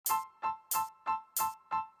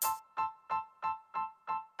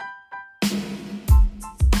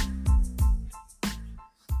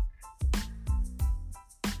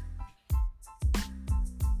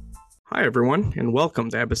Hi, everyone, and welcome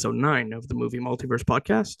to episode 9 of the Movie Multiverse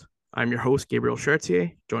podcast. I'm your host, Gabriel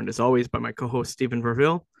Chartier, joined as always by my co host, Steven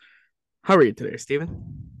Verville. How are you today,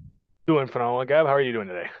 Steven? Doing phenomenal, Gab. How are you doing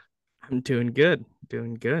today? I'm doing good,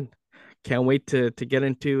 doing good. Can't wait to get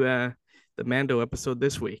into the Mando episode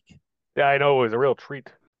this week. Yeah, I know it was a real treat.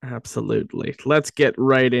 Absolutely. Let's get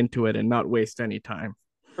right into it and not waste any time.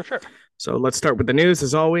 For sure. So let's start with the news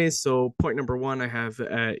as always. So, point number one, I have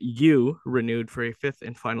You renewed for a fifth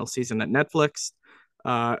and final season at Netflix,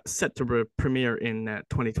 set to premiere in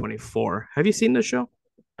 2024. Have you seen the show?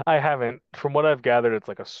 I haven't. From what I've gathered, it's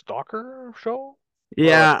like a stalker show, or like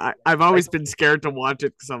Yeah, I've always psycho. been scared to watch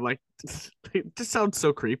it because I'm like, it just sounds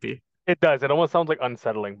so creepy. It does. It almost sounds like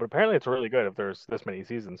unsettling, but apparently it's really good if there's this many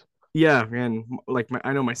seasons. Yeah, and like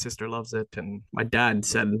I know my sister loves it, and my dad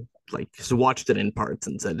said like he's watched it in parts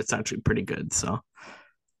and said it's actually pretty good. So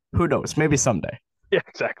who knows? Maybe someday. Yeah,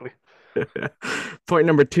 exactly. Point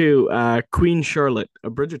number two, Queen Charlotte, a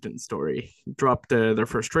Bridgerton story, dropped their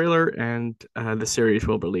first trailer, and the series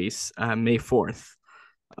will release May 4th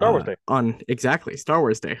Star Wars Day. on exactly Star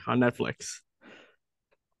Wars Day on Netflix.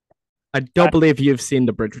 I I, don't believe you've seen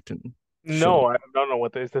the Bridgerton show. no, I don't know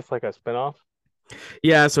what is this like a spin-off?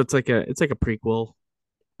 Yeah, so it's like a prequel,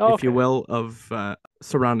 Oh, if you okay. will, of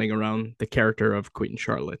surrounding around the character of Queen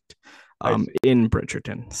Charlotte I see. in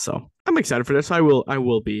Bridgerton. So I'm excited for this. I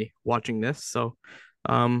will be watching this. So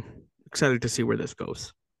um excited to see where this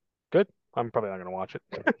goes. Good. I'm probably not gonna watch it.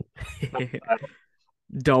 Not the title.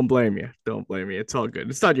 Don't blame you. Don't blame you. It's all good.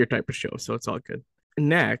 It's not your type of show, so it's all good.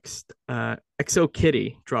 Next, XO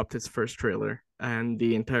Kitty dropped its first trailer, and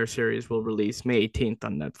the entire series will release May 18th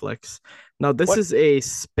on Netflix. Now, this What? is a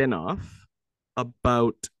spin-off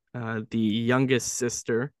about the youngest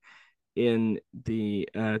sister in the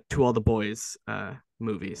To All the Boys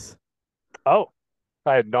movies. Oh,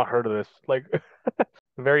 I had not heard of this. Like,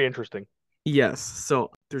 very interesting. Yes,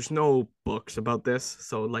 so there's no books about this.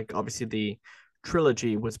 So, like, obviously, the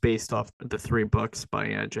trilogy was based off the three books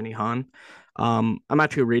by Jenny Han. I'm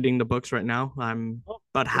actually reading the books right now. I'm Oh,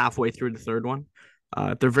 about good. halfway through the third one.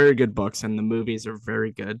 They're very good books, and the movies are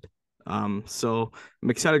very good. So I'm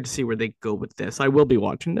excited to see where they go with this. I will be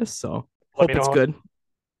watching this, so Let me hope know it's how. good.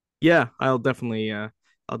 Yeah, I'll definitely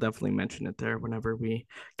mention it there whenever we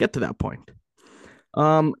get to that point.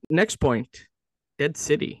 Next point, Dead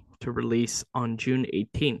City to release on June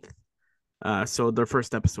 18th. So their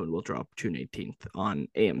first episode will drop June 18th on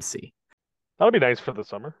AMC. That'll be nice for the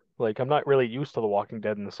summer. Like, I'm not really used to The Walking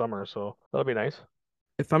Dead in the summer, so that'll be nice.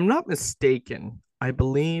 If I'm not mistaken, I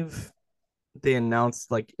believe they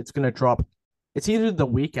announced like it's gonna drop. It's either the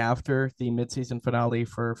week after the mid-season finale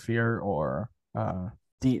for Fear or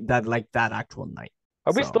that actual night.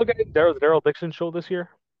 Are we So still getting Daryl Dixon show this year?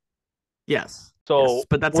 yes, So yes,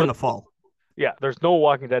 but that's in we're the fall. yeah, there's no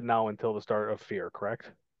Walking Dead now until the start of Fear,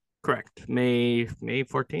 correct? Correct. May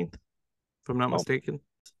 14th, if I'm not Oh, mistaken.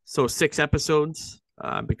 So 6 episodes,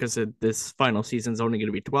 because this final season is only going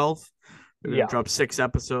to be 12. They're going to yeah, drop 6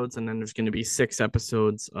 episodes, and then there's going to be 6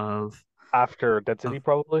 episodes after Dead of City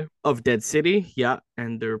probably. of Dead City. Yeah,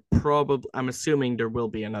 and I'm assuming there will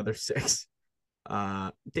be another six.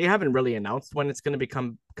 They haven't really announced when it's going to be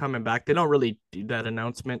coming back. They don't really do that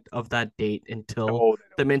announcement of that date until No,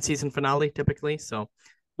 the mid-season finale, typically. So,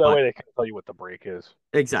 that but way they can tell you what the break is.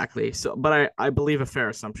 exactly. So, but I believe a fair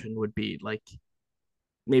assumption would be like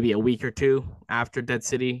maybe a week or two after Dead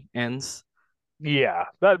City ends. Yeah,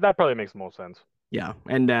 that probably makes the most sense. Yeah,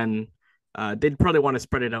 and then they'd probably want to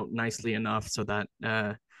spread it out nicely enough so that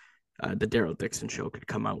the Daryl Dixon show could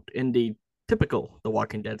come out in the typical The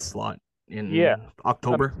Walking Dead slot Yeah, in that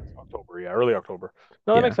October. makes sense. October, yeah, early October.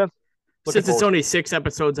 No, that Yeah, makes sense. Looking since it's forward to only it. 6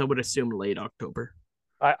 episodes, I would assume late October.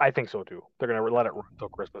 I think so too. They're gonna let it run until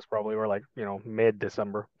Christmas probably, or like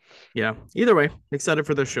mid-December. Yeah. Either way, excited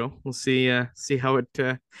for the show. We'll see how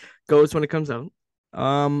it goes when it comes out.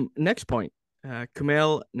 Next point.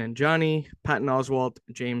 Kumail Nanjiani, Patton Oswalt,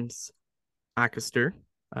 James Acaster,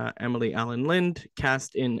 Emily Allen Lind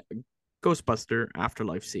cast in Ghostbuster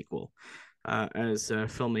Afterlife sequel as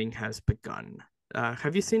filming has begun.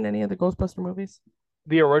 Have you seen any of the Ghostbuster movies?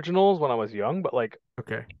 The originals when I was young, but like,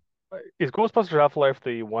 Okay. is Ghostbusters Afterlife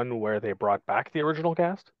the one where they brought back the original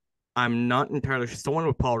cast? I'm not entirely sure. It's the one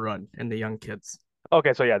with Paul Rudd and the young kids.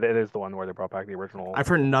 Okay, so yeah, it is the one where they brought back the original. I've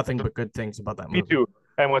heard nothing but good things about that Me movie. too.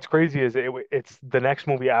 And what's crazy is it's the next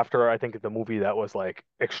movie after I think the movie that was like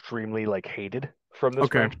extremely like hated from this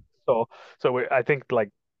Okay. franchise. So I think like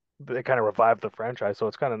they kind of revived the franchise. So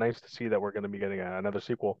it's kind of nice to see that we're going to be getting another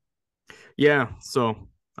sequel. Yeah. So,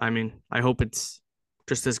 I mean, I hope it's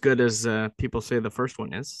just as good as people say the first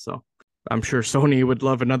one is. So, I'm sure Sony would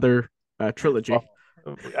love another Oh, trilogy.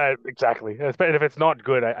 Exactly. And if it's not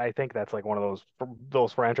good, I think that's like one of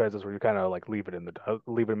those franchises where you kind of like leave it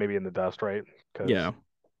maybe in the dust, right? Because Yeah.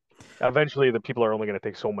 eventually the people are only going to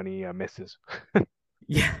take so many misses.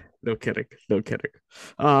 Yeah, no kidding, no kidding.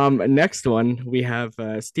 Next one we have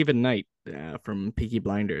Stephen Knight from Peaky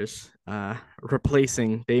Blinders,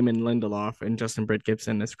 replacing Damon Lindelof and Justin Britt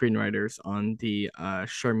Gibson as screenwriters on the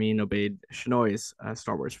Charmin Obaid Chinoy's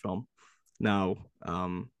Star Wars film. Now,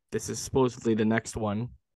 this is supposedly the next one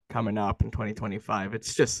coming up in 2025.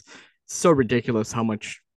 It's just so ridiculous how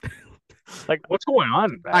much Like, what's going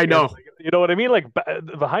on, I man? know. You know what I mean? Like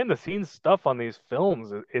behind the scenes stuff on these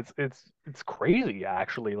films, it's crazy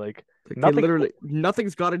actually. Like Like they nothing. literally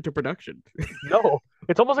nothing's got into production. No,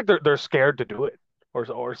 it's almost like they're scared to do it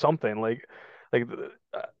or something. Like I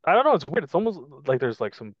don't know. It's weird. It's almost like there's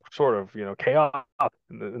like some sort of chaos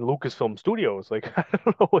in Lucasfilm Studios. Like I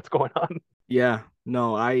don't know what's going on. Yeah,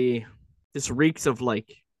 no, I this reeks of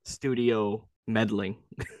like studio meddling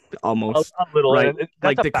almost, A little, right? and that's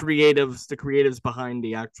Like a bad. the creatives behind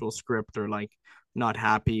the actual script are like not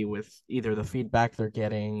happy with either the feedback they're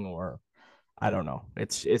getting or I don't know.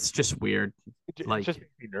 It's just weird. It just Like, makes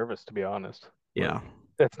me nervous to be honest. yeah. Like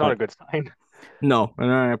that's not a But good sign. no,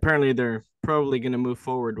 and apparently they're probably going to move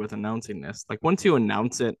forward with announcing this. Like once you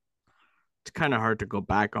announce it, it's kind of hard to go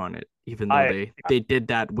back on it, even though I they did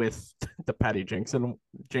that with the Patty Jenkins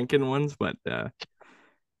ones. But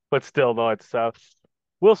But still, no, it's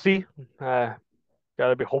we'll see.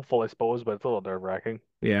 Gotta be hopeful, I suppose, but it's a little nerve-wracking.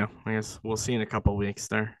 yeah, I guess we'll see in a couple weeks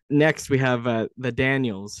there. Next, we have the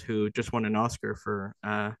Daniels, who just won an Oscar for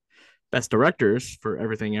best directors for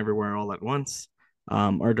Everything Everywhere All at Once.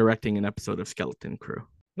 Are directing an episode of Skeleton Crew.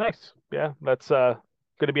 Nice. Yeah, that's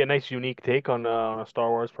gonna be a nice, unique take on a Star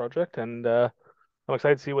Wars project, and I'm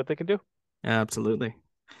excited to see what they can do. Absolutely.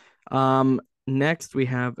 Next we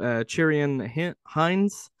have Chirian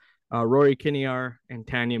Hines, Rory Kinnear, and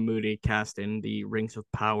Tanya Moody cast in the Rings of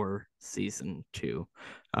Power season 2.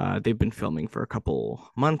 They've been filming for a couple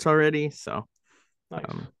months already, so Nice.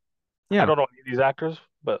 I yeah, don't know any of these actors,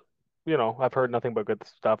 but I've heard nothing but good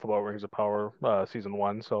stuff about Rings of Power season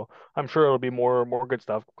one, so I'm sure it'll be more good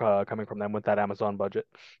stuff coming from them with that Amazon budget.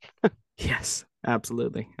 yes,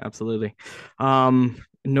 absolutely, absolutely.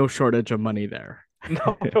 No shortage of money there.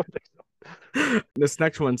 No, I don't think This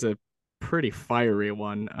next one's a pretty fiery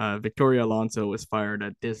one. Victoria Alonso was fired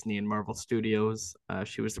at Disney and Marvel Studios.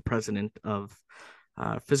 She was the president of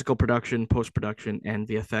physical production, post production, and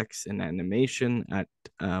VFX and animation at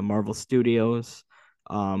Marvel Studios.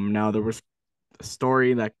 Now, there was a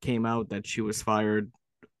story that came out that she was fired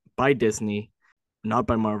by Disney, not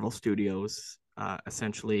by Marvel Studios.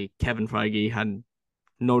 Essentially, Kevin Feige had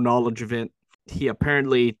no knowledge of it. He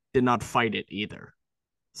apparently did not fight it either.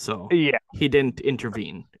 So so. Yeah, he didn't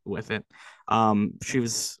intervene with it. She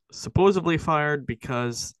was supposedly fired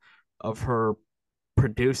because of her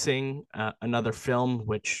producing another film,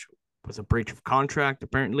 which was a breach of contract,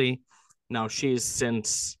 apparently. Now she's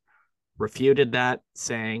since refuted that,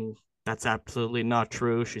 saying that's absolutely not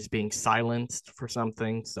true. She's being silenced for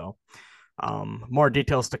something. So, more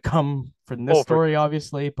details to come from this oh, for story,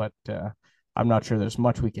 obviously, but I'm not sure there's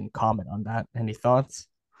much we can comment on that. Any thoughts?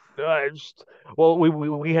 just, well,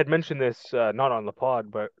 we had mentioned this not on the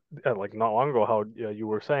pod, but like not long ago, how you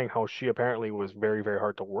were saying how she apparently was very, very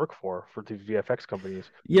hard to work for the VFX companies.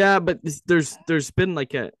 Yeah, but there's been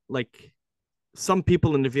like some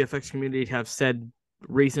people in the VFX community have said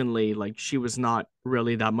recently like she was not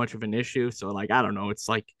really that much of an issue. So like I don't know. It's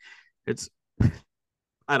like it's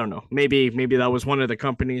I don't know. Maybe that was one of the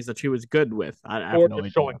companies that she was good with. I have Or no just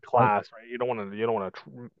idea. showing But class, right? You don't want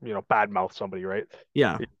to badmouth somebody, right?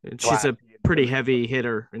 yeah, It's she's a classy pretty and heavy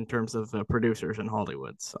hitter in terms of producers in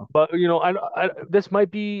Hollywood. So but this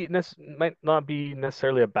might not be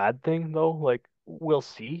necessarily a bad thing though. Like we'll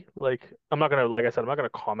see. Like I'm not gonna, like I said, I'm not gonna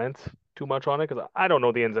comment too much on it because I don't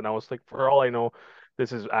know the ins and outs. Like for all I know,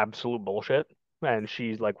 this is absolute bullshit, and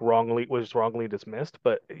she's like wrongly dismissed.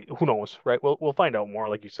 But who knows, right? We'll find out more,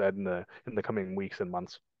 like you said, in the coming weeks and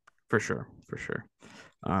months. for sure, for sure.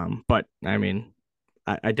 But I mean,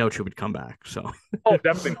 I doubt she would come back. So Oh,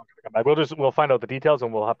 definitely not gonna come back. We'll find out the details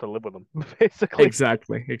and we'll have to live with them, basically.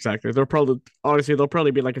 exactly, exactly. They'll probably honestly they'll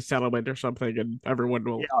probably be like a settlement or something, and everyone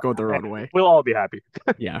will Yeah, go their and own way. we'll all be happy.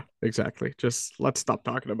 Yeah, exactly. Just let's stop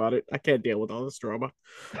talking about it. I can't deal with all this drama.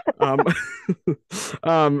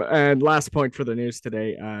 Um, and last point for the news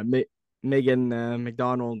today: Megan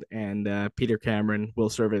McDonald and Peter Cameron will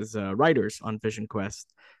serve as writers on Vision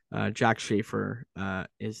Quest. Jack Schaefer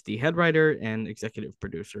is the head writer and executive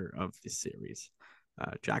producer of the series.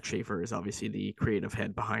 Jack Schaefer is obviously the creative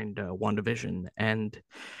head behind WandaVision and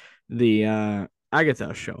the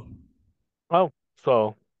Agatha's show. Oh,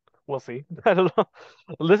 so we'll see. I don't know.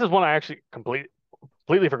 This is one I actually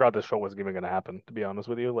completely forgot this show was even going to happen, to be honest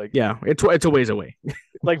with you. Yeah, it's a ways away.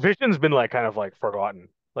 Vision's been like kind of like forgotten.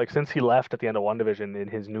 Like since he left at the end of WandaVision in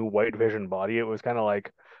his new White Vision body, it was kind of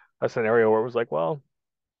like a scenario where it was like, well,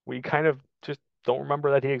 we kind of just don't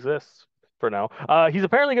remember that he exists for now. He's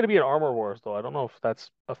apparently going to be in Armor Wars, though. I don't know if that's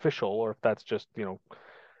official or if that's just,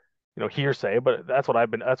 hearsay, but that's what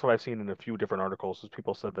I've seen in a few different articles, is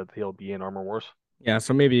people said that he'll be in Armor Wars. Yeah,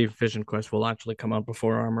 so maybe Vision Quest will actually come out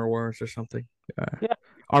before Armor Wars or something. Yeah.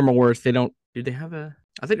 Armor Wars, they don't. Do they have a?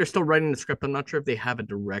 I think they're still writing the script. I'm not sure if they have a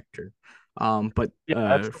director. But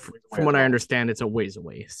Yeah, that's still a ways away from as what I well. understand, it's a ways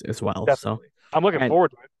away as well. So Definitely. I'm looking and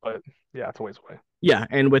forward to it, but yeah, it's a ways away. yeah,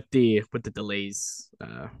 and with the delays,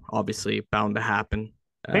 obviously bound to happen.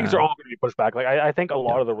 Things are all going to be pushed back. Like I think a Yeah,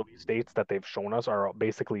 lot of the release dates that they've shown us are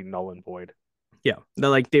basically null and void. yeah.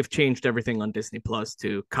 They've changed everything on Disney Plus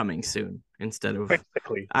to coming soon instead of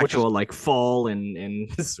Basically, which is actual like fall and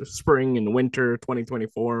spring and winter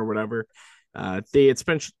 2024 or whatever. Uh, they had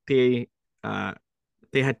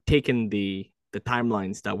taken the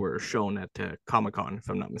timelines that were shown at Comic-Con, if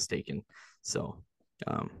I'm not mistaken. So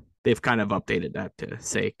they've kind of updated that to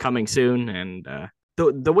say coming soon. And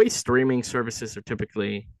the way streaming services are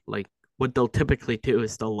typically like, what they'll typically do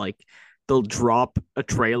is they'll drop a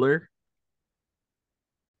trailer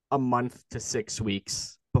a month to 6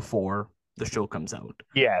 weeks before the show comes out,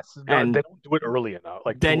 yes, they and don't do it early enough.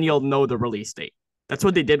 Like then too, you'll know the release date. That's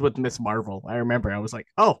what they did with Miss Marvel. I remember I was like,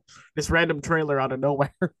 oh, this random trailer out of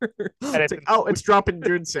nowhere. and It's like, oh, it's dropping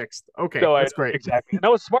June 6th. Okay, no, that's great. exactly. And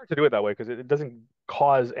that was smart to do it that way because it doesn't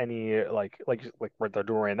cause any like what they're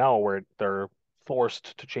doing right now, where they're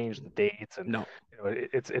forced to change the dates, and No,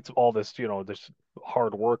 it's all this this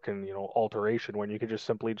hard work and alteration when you could just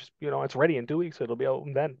simply just it's ready in 2 weeks, it'll be out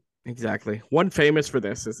then. exactly. One famous for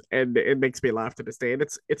this is, and it makes me laugh to this day, and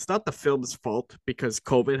it's not the film's fault because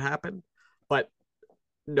COVID happened, but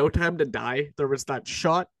No Time to Die, there was that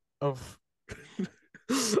shot of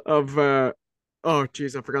of oh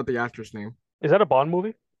geez, I forgot the actor's name. Is that a Bond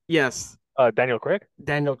movie? Yes, Daniel Craig?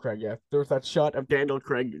 Daniel Craig. Yeah, there was that shot of Daniel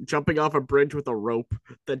Craig jumping off a bridge with a rope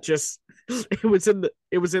that just it was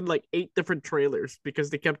in like 8 different trailers because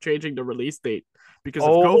they kept changing the release date because of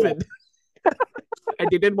Oh, COVID, and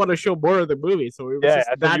they didn't want to show more of the movie, so it was yeah. just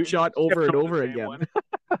So that shot just kept over and showing the over same again. one.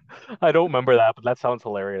 I don't remember that, but that sounds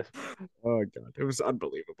hilarious. Oh god, it was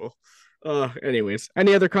unbelievable. Anyways,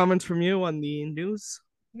 any other comments from you on the news?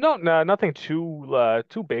 No, no, nothing too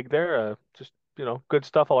big there. Just good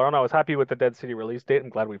stuff all around. I was happy with the Dead City release date. I'm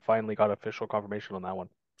glad we finally got official confirmation on that one.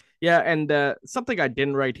 Yeah, and something I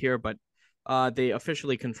didn't write here, but they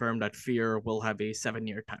officially confirmed that Fear will have a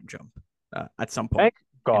 7-year time jump at some point Thank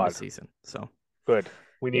in the God. season. So Good.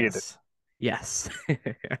 We needed it. yes, yes,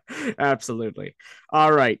 absolutely.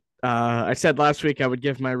 All right. I said last week I would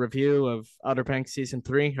give my review of Outer Banks season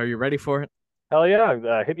 3. Are you ready for it? Hell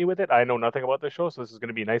yeah. Hit me with it. I know nothing about this show, so this is going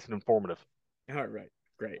to be nice and informative. All right,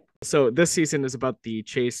 great. So this season is about the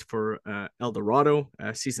chase for El Dorado,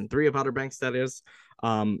 season 3 of Outer Banks. That is,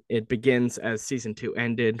 it begins as season 2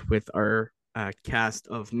 ended with our cast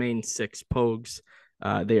of main 6 Pogues.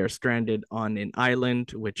 They are stranded on an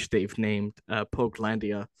island which they've named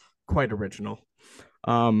Poguelandia. Quite original.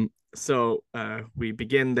 So we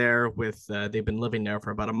begin there with they've been living there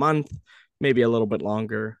for about a month, maybe a little bit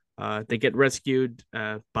longer. They get rescued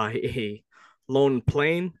by a lone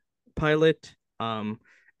plane pilot,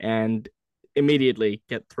 and immediately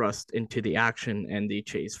get thrust into the action and the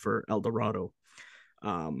chase for El Dorado,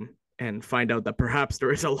 and find out that perhaps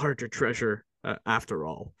there is a larger treasure after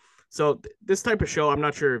all. So this type of show, I'm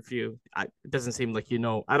not sure if it doesn't seem like you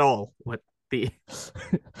know at all what the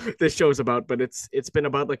this show's about, but it's been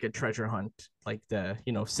about like a treasure hunt, like the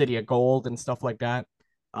city of gold and stuff like that.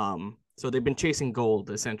 So they've been chasing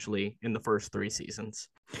gold essentially in the first 3 seasons.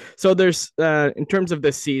 So there's in terms of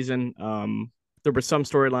this season, there were some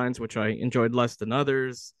storylines which I enjoyed less than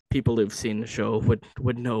others. People who've seen the show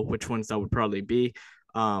would know which ones that would probably be.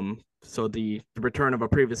 So the return of a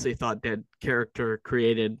previously thought dead character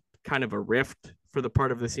created kind of a rift for the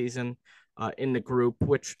part of the season in the group,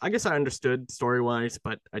 which I guess I understood story wise,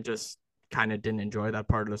 but I just kind of didn't enjoy that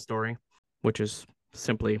part of the story, which is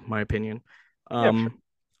simply my opinion. Yeah, sure.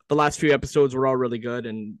 The last few episodes were all really good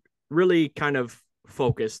and really kind of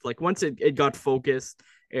focused. Like once it got focused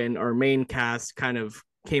and our main cast kind of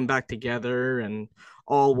came back together and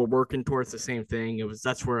all were working towards the same thing,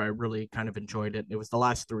 that's where I really kind of enjoyed it. It was the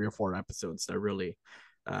last 3 or 4 episodes that really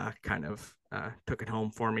kind of took it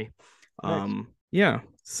home for me. Nice. Yeah.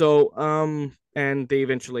 So and they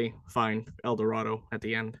eventually find El Dorado at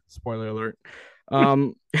the end. Spoiler alert.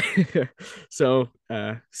 Um, so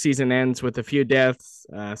season ends with a few deaths,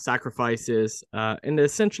 sacrifices, and it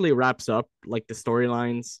essentially wraps up like the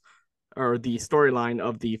storylines or the storyline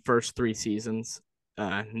of the first three seasons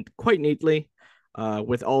quite neatly,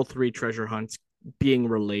 with all three treasure hunts being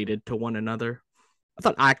related to one another. I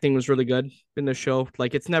thought acting was really good in the show.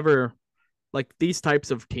 Like it's never like these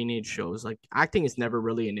types of teenage shows, like acting is never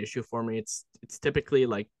really an issue for me. It's typically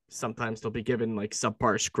like sometimes they'll be given like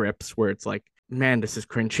subpar scripts where it's like, man, this is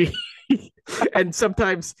cringy. And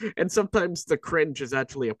sometimes the cringe is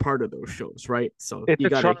actually a part of those shows, right? So It's you a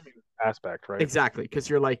gotta charming aspect, right? exactly because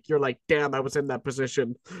you're like, damn, I was in that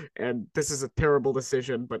position and this is a terrible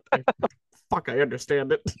decision, but I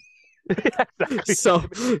understand it. Exactly. so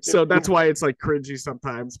so It that's why it's like cringy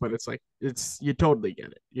sometimes, but it's like it's you totally get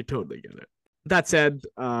it. You totally get it. That said,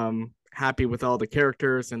 happy with all the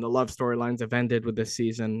characters and the love storylines have ended with this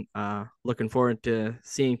season. Looking forward to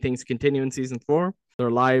seeing things continue in season 4.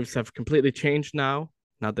 Their lives have completely changed now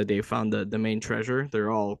that they found the main treasure.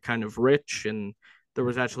 They're all kind of rich, and there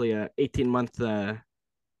was actually a 18-month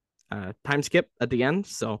time skip at the end.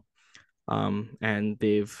 So and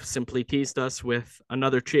they've simply teased us with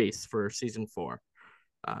another chase for season 4.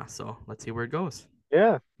 So let's see where it goes.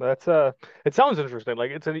 Yeah, that's it sounds interesting.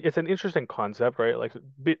 Like it's an interesting concept, right? Like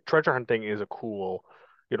treasure hunting is a cool,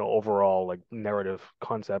 overall like narrative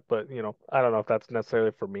concept, but I don't know if that's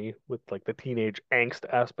necessarily for me with like the teenage angst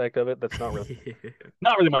aspect of it. That's not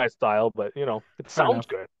really my style, but it Fair sounds enough.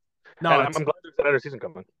 good. No, And I'm it's glad there's another season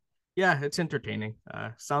coming. yeah, it's entertaining.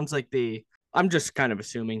 Sounds like the I'm just kind of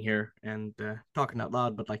assuming here and talking out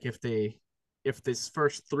loud, but like if this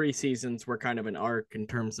first 3 seasons were kind of an arc in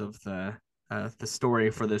terms of the story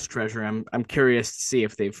for this treasure, I'm curious to see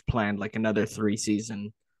if they've planned like another 3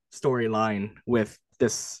 season storyline with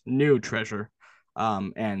this new treasure.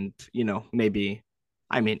 And maybe,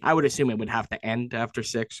 I mean, I would assume it would have to end after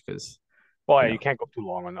 6 because Well, you yeah, know you can't go too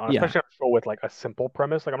long on yeah, especially on a show with like a simple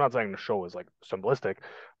premise. Like I'm not saying the show is like simplistic,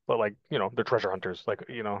 but like, they're treasure hunters. Like,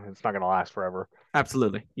 it's not gonna last forever.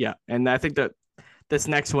 absolutely, yeah. And I think that this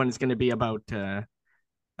next one is going to be about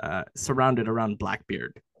surrounded around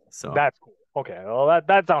Blackbeard. So That's cool. Okay, well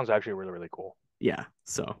that sounds actually really, really cool. yeah,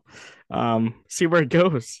 so see where it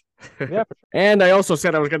goes. Yeah, for And I also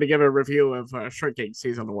said I was going to give a review of Shrinking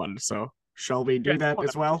season 1. So shall we sure. do Yeah, this that one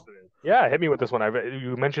as I'm well? interested in. Yeah, hit me with this one.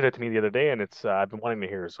 You mentioned it to me the other day, and it's I've been wanting to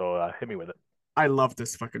hear. So hit me with it. I love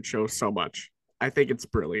this fucking show so much. I think it's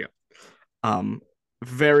brilliant. Um,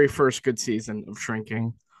 very first good season of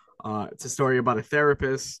Shrinking. It's a story about a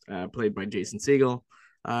therapist played by Jason Segel,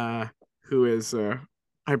 uh, who is,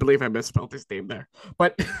 I believe I misspelled his name there,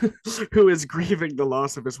 but who is grieving the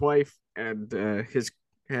loss of his wife and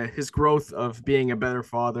his growth of being a better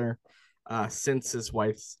father since his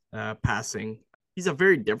wife's passing. He's a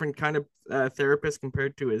very different kind of therapist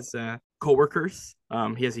compared to his coworkers.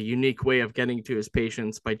 He has a unique way of getting to his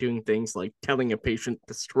patients by doing things like telling a patient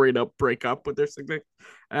to straight up break up with their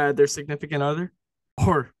significant other,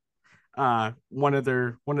 or one of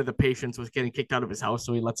the patients was getting kicked out of his house,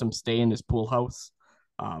 so he lets him stay in his pool house,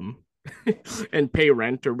 um, and pay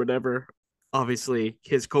rent or whatever. Obviously,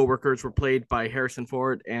 his coworkers were played by Harrison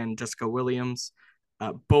Ford and Jessica Williams.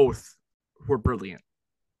 Both were brilliant.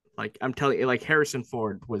 Like I'm telling you, like Harrison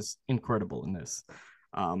Ford was incredible in this.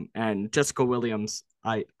 And Jessica Williams,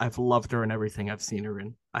 I've loved her in everything I've seen her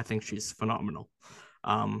in. I think she's phenomenal.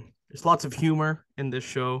 There's lots of humor in this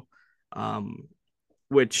show,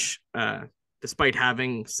 which, despite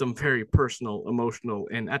having some very personal, emotional,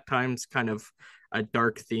 and at times kind of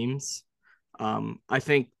dark themes, I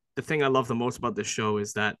think the thing I love the most about this show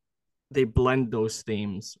is that they blend those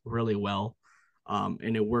themes really well.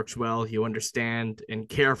 And it works well. You understand and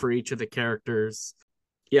care for each of the characters.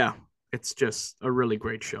 Yeah, it's just a really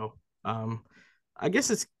great show. I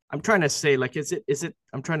guess I'm trying to say, like,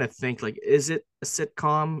 I'm trying to think, like, is it a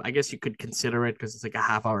sitcom? I guess you could consider it because it's like a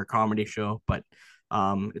half-hour comedy show, but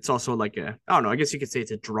it's also like I don't know, I guess you could say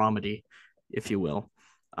it's a dramedy, if you will.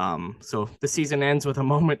 So the season ends with a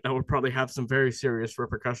moment that will probably have some very serious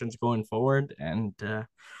repercussions going forward, and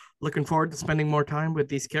looking forward to spending more time with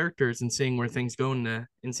these characters and seeing where things go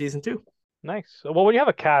in season 2. Nice. Well, when you have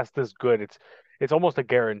a cast this good, it's almost a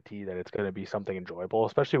guarantee that it's going to be something enjoyable,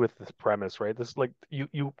 especially with this premise, right? This like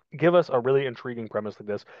you give us a really intriguing premise like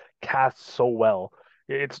this, cast so well.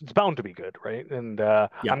 It's bound to be good, right? And Yeah.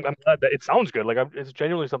 I'm glad that it sounds good. Like it's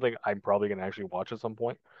genuinely something I'm probably going to actually watch at some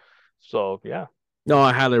point. So yeah. No,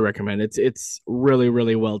 I highly recommend it. It's really,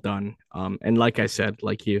 really well done. And like I said,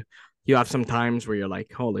 like you have some times where you're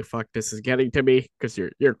like, holy fuck, this is getting to me because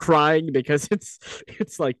you're crying because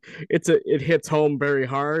it's like it hits home very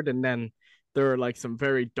hard, and then there are like some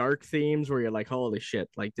very dark themes where you're like, holy shit,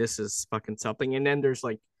 like this is fucking something. And then there's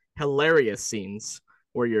like hilarious scenes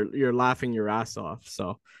where you're laughing your ass off.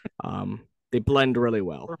 So they blend really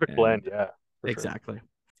well. Perfect blend, And yeah, for sure. exactly.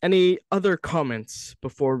 Any other comments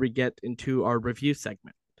before we get into our review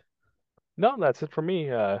segment? No, that's it for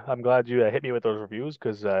me. I'm glad you hit me with those reviews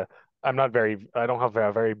because I don't have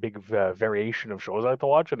a very big variation of shows I like to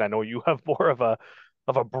watch, and I know you have more of a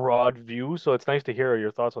broad view. So it's nice to hear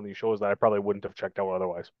your thoughts on these shows that I probably wouldn't have checked out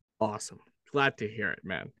otherwise. Awesome. Glad to hear it,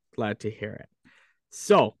 man. Glad to hear it.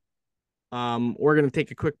 So, we're gonna take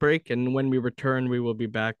a quick break, and when we return, we will be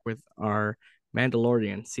back with our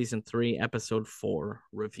Mandalorian season 3, episode 4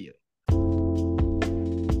 review.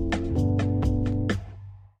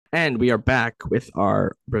 And we are back with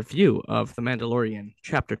our review of The Mandalorian,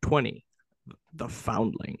 chapter 20, The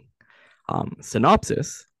Foundling.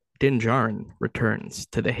 Synopsis: Din Djarin returns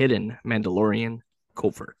to the hidden Mandalorian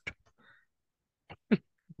covert.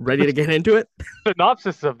 Ready to get into it?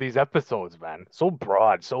 Synopsis of these episodes, man, so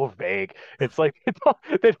broad, so vague. It's like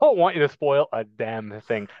they don't want you to spoil a damn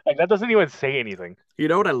thing. Like that doesn't even say anything. You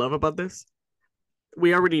know what I love about this?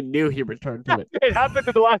 We already knew he returned to it. It happened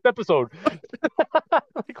in the last episode. Like,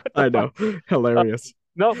 what the I fuck? know. Hilarious.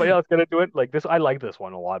 No, but yeah, let's get into it. Like this, I like this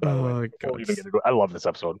one a lot, by the way. Oh, Before we even goodness. get into it, I love this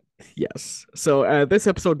episode. Yes. So this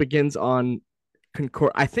episode begins on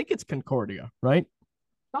Concord. I think it's Concordia, right?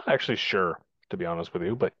 Not actually sure, to be honest with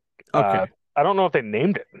you, but Okay. I don't know if they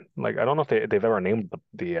named it. Like, I don't know if they've ever named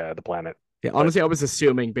the planet. Yeah. But Honestly, I was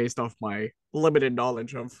assuming based off my limited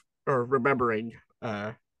knowledge of or remembering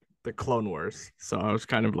the Clone Wars. So I was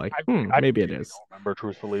kind of like, I maybe it really is. don't remember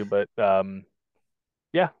truthfully. But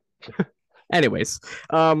yeah, Anyways,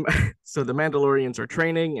 so the Mandalorians are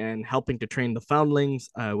training and helping to train the foundlings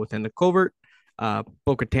within the covert.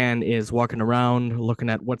 Bo-Katan is walking around looking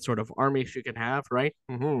at what sort of army she can have, right?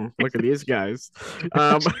 Look at these guys.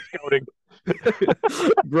 scouting.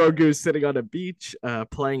 Grogu's sitting on a beach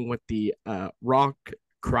playing with the rock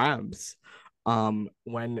crabs.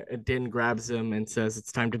 When Din grabs him and says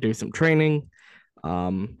it's time to do some training,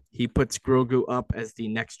 he puts Grogu up as the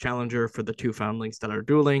next challenger for the two foundlings that are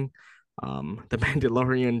dueling. The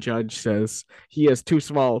Mandalorian judge says he is too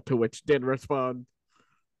small, to which Din responds,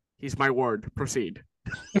 "He's my ward. Proceed."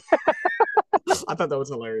 I thought that was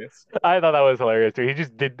hilarious. I thought that was hilarious too. He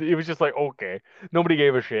just did. It was just like okay, nobody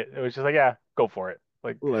gave a shit. It was just like yeah, go for it.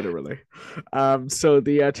 Like Literally. So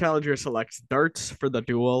the challenger selects darts for the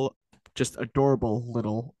duel. Just adorable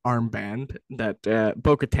little armband that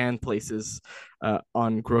Bo-Katan places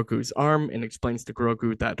on Grogu's arm and explains to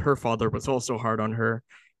Grogu that her father was also hard on her,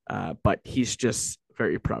 but he's just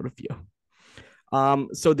very proud of you.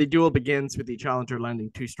 So the duel begins with the challenger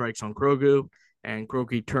landing two strikes on Grogu, and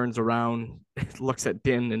Grogu turns around, looks at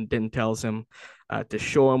Din, and Din tells him to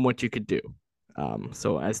show him what you could do.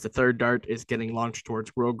 So as the third dart is getting launched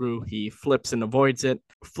towards Grogu, he flips and avoids it,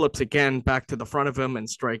 flips again back to the front of him, and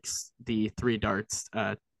strikes the three darts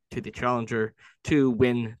to the challenger to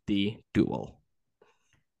win the duel.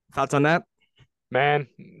 Thoughts on that? man,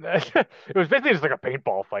 it was basically just like a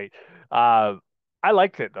paintball fight. I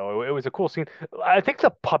liked it though. It was a cool scene. I think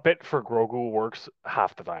the puppet for Grogu works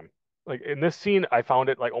half the time. Like in this scene, I found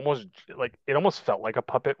it like almost like it almost felt like a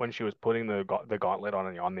puppet when she was putting the gauntlet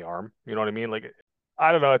on the arm. You know what I mean? Like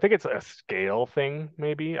I don't know. I think it's a scale thing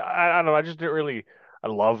maybe. I don't know. I just didn't really. I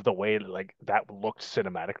love the way like that looked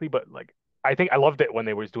cinematically, but like I think I loved it when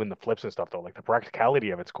they was doing the flips and stuff though. Like the practicality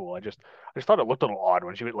of it's cool. I just thought it looked a little odd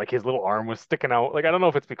when she was like his little arm was sticking out. Like I don't know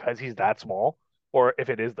if it's because he's that small or if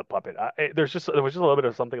it is the puppet. There was just a little bit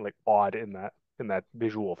of something like odd in that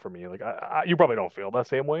visual for me. Like you probably don't feel that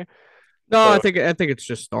same way, No, but I think it's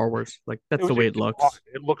just Star Wars. Like it that's the was way just it odd. looks.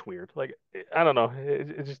 It looked weird. Like I don't know.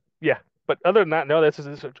 It just yeah. But other than that, no, this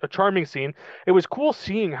is a charming scene. It was cool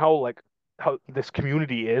seeing how like how this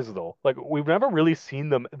community is though. Like we've never really seen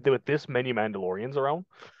them with this many Mandalorians around.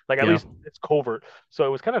 Like at Yeah, least it's covert. So it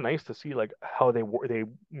was kind of nice to see like how they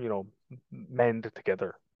mend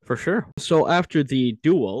together. for sure. So after the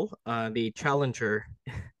duel, the challenger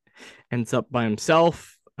ends up by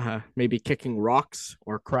himself, maybe kicking rocks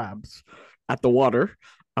or crabs at the water.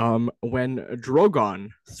 When Drogon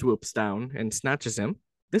swoops down and snatches him,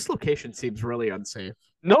 this location seems really unsafe.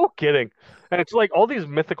 No kidding. And it's like all these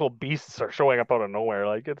mythical beasts are showing up out of nowhere.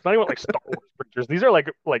 Like it's not even like Star Wars creatures. These are like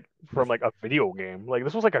from like a video game. Like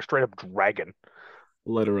this was like a straight up dragon.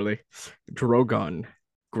 Literally, Drogon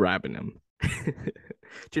grabbing him.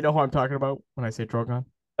 Do you know who I'm talking about when I say Drogon?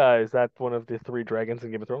 Is that one of the three dragons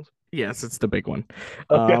in Game of Thrones? Yes, it's the big one.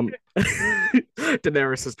 Okay.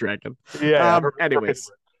 Daenerys' dragon. Yeah, Anyways,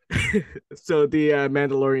 so the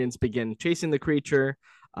Mandalorians begin chasing the creature.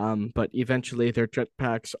 But eventually their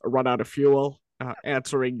jetpacks run out of fuel,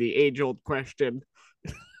 answering the age-old question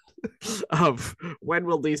of when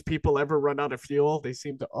will these people ever run out of fuel? They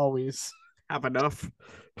seem to always have enough.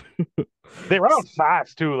 They ran out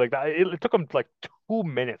fast too. Like that, it took them like 2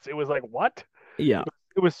 minutes. It was like what? Yeah,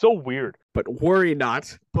 It was so weird. but worry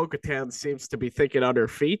not. Bo-Katan seems to be thinking on her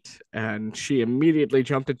feet, and she immediately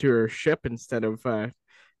jumped into her ship instead of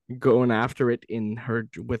going after it in her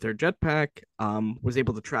with her jetpack. Was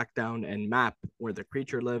able to track down and map where the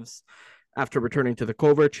creature lives. After returning to the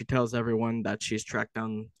covert, she tells everyone that she's tracked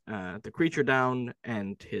down the creature down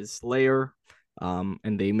and his lair,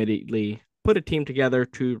 and they immediately put a team together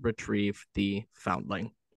to retrieve the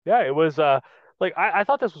foundling. Yeah, it was like I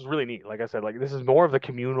thought this was really neat. Like I said, like this is more of the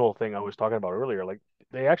communal thing I was talking about earlier. Like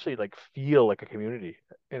they actually like feel like a community.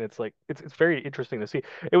 And it's like it's very interesting to see.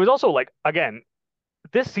 It was also like again,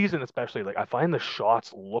 this season especially, like I find the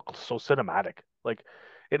shots look so cinematic. Like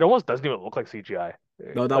it almost doesn't even look like CGI.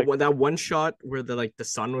 No, Like that one shot where the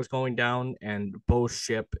sun was going down and Bo's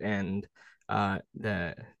ship and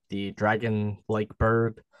the dragon like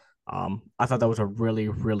bird, I thought that was a really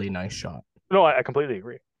really nice shot. no, I completely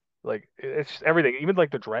agree. Like it's just everything, even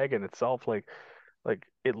like the dragon itself, like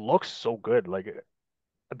it looks so good. Like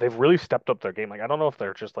they've really stepped up their game. Like I don't know if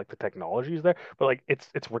they're just like the technologies there, but like it's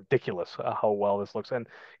ridiculous how well this looks. And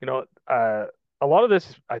you know, a lot of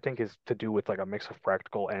this I think is to do with like a mix of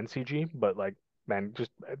practical and CG. But like, man,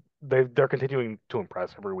 just they're continuing to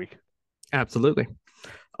impress every week. Absolutely.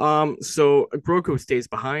 So Grogu stays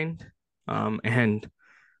behind, and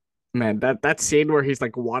man, that scene where he's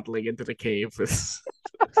like waddling into the cave is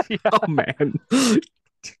Yeah, oh man.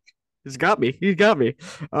 He's got me. He got me.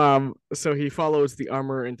 So he follows the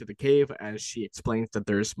armor into the cave as she explains that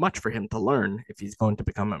there's much for him to learn if he's going to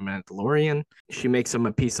become a Mandalorian. She makes him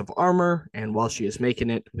a piece of armor, and while she is making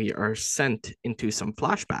it, we are sent into some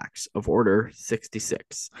flashbacks of Order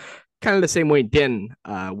 66. Kind of the same way Din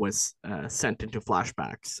was sent into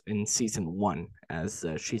flashbacks in season one as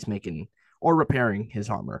she's making or repairing his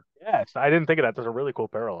armor. yes, I didn't think of that. There's a really cool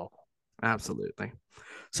parallel. Absolutely.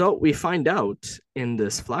 So we find out in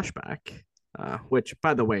this flashback, which,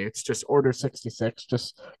 by the way, it's just Order 66.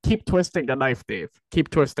 Just keep twisting the knife, Dave. Keep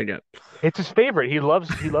twisting it. It's his favorite. He loves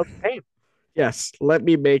pain. Yes, let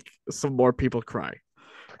me make some more people cry.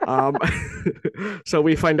 Um, so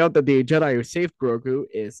we find out that the Jedi who saved Grogu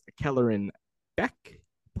is Kelleran Beck,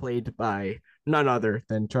 played by none other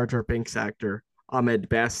than Jar Jar Binks actor Ahmed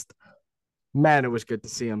Best. Man, it was good to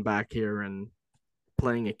see him back here and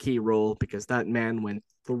playing a key role because that man went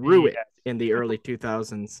through it Yes. in the early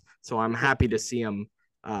 2000s. So I'm happy to see him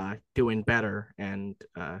doing better and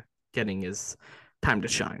getting his time to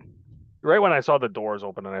shine. Right when I saw the doors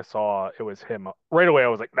open and I saw it was him, right away I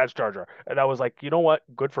was like, "That's Jar Jar," and I was like, "You know what?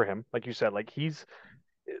 Good for him." Like you said, like he's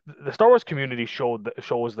the Star Wars community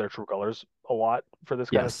shows their true colors a lot for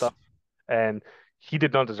this kind of Yes. stuff, and he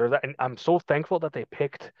did not deserve that. And I'm so thankful that they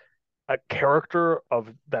picked a character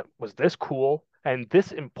of that was this cool and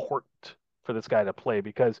this important for this guy to play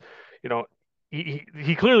because, you know,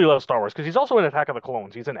 he clearly loves Star Wars because he's also in Attack of the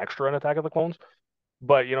Clones. He's an extra in Attack of the Clones,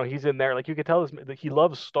 but you know he's in there. Like you could tell this he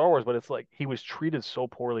loves Star Wars, but it's like he was treated so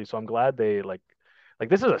poorly. So I'm glad they like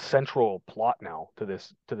this is a central plot now to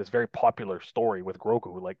this very popular story with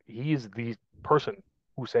Grogu. Like he's the person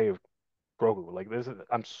who saved Grogu. Like this is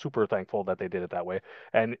I'm super thankful that they did it that way.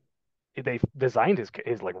 And they designed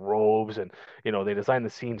his like robes and you know they designed the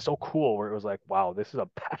scene so cool where it was like wow this is a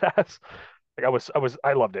badass like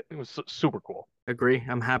I loved it. It was super cool. Agree.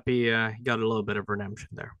 I'm happy he got a little bit of redemption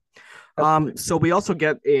there. Absolutely. So we also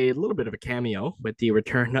get a little bit of a cameo with the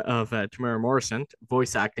return of Tamara Morrison,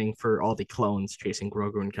 voice acting for all the clones chasing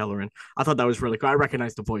Grogu and Kelleran. I thought that was really cool. I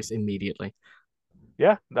recognized the voice immediately.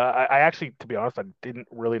 Yeah, I actually, to be honest, I didn't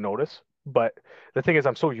really notice. But the thing is,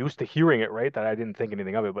 I'm so used to hearing it, right, that I didn't think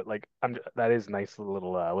anything of it. But like, that is nice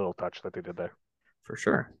little touch that they did there. For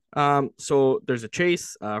sure. So there's a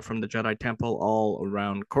chase from the Jedi Temple all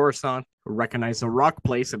around Coruscant. Recognize a rock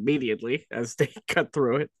place immediately as they cut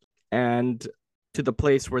through it, and to the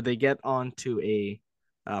place where they get onto a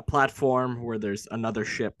platform where there's another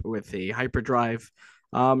ship with a hyperdrive.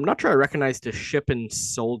 Not sure I recognize the ship and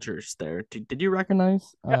soldiers there. Did you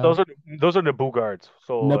recognize Yeah, those are Naboo guards.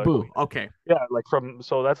 So Naboo? Okay, yeah, like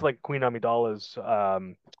so that's like Queen Amidala's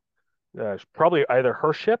probably either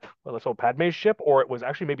her ship, so Padme's ship, or it was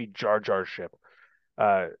actually maybe Jar Jar's ship.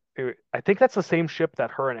 I think that's the same ship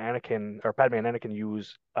that her and Anakin or Padme and Anakin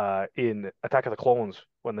use in Attack of the Clones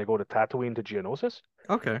when they go to Tatooine to Geonosis.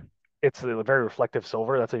 okay. It's a very reflective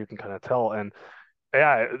silver. That's how you can kind of tell. And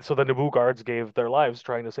yeah, so the Naboo guards gave their lives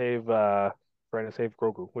trying to save trying to save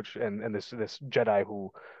Grogu, which and this Jedi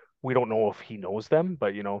who we don't know if he knows them,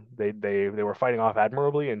 but they were fighting off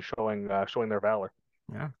admirably and showing their valor.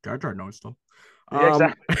 Yeah, Jar Jar knows them. Yeah, Um,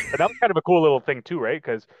 exactly. And that was kind of a cool little thing too, right?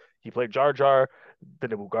 Because he played Jar Jar, the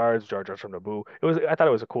Naboo guards, Jar Jar's from Naboo. I thought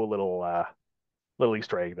it was a cool little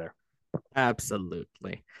Easter egg there.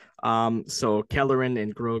 absolutely. So Kelleran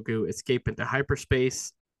and Grogu escape into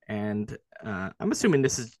hyperspace, and I'm assuming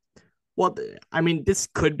this is well, I mean, this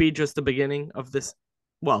could be just the beginning of this.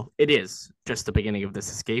 Well, it is just the beginning of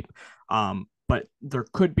this escape. But there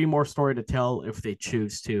could be more story to tell if they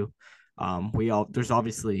choose to. There's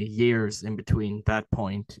obviously years in between that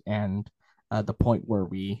point and the point where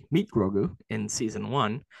we meet Grogu in season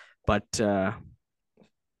one. But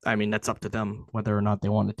I mean, that's up to them whether or not they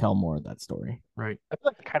want to tell more of that story, right? I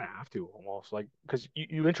feel like they kind of have to almost like because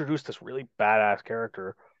you introduced this really badass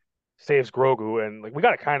character, saves Grogu, and like we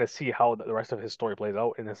got to kind of see how the rest of his story plays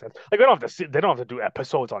out in a sense. Like they don't have to do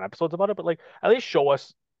episodes on episodes about it, but like at least show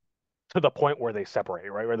us to the point where they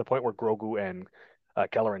separate, right? Or the point where Grogu and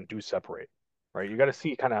Kelleran do separate, right? You got to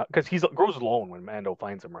see kind of because he's grows alone when Mando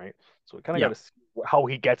finds him, right? So we kind of Yeah. got to see how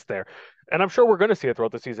he gets there, and I'm sure we're going to see it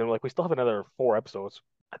throughout the season. Like we still have another 4 episodes.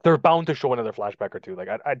 They're bound to show another flashback or two. Like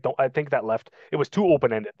I think that left it was too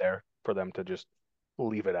open ended there for them to just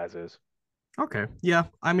leave it as is. Okay. Yeah.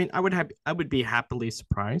 I mean, I would be happily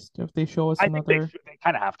surprised if they show us I think they another, they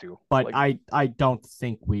kind of have to. but Like I don't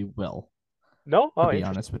think we will, no, to oh be interesting.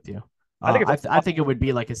 honest with you. I think it's a I think it would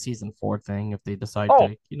be like a season four thing if they decide oh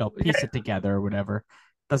to, piece yeah. it together or whatever.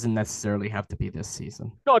 Doesn't necessarily have to be this season.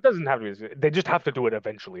 No, it doesn't have to be. They just have to do it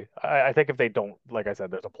eventually. I think if they don't, like I said,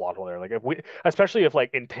 there's a plot hole there. Like if we, especially if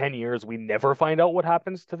like in 10 years we never find out what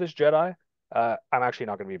happens to this Jedi, I'm actually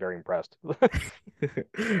not going to be very impressed.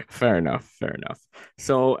 Fair enough. Fair enough.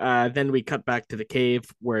 So then we cut back to the cave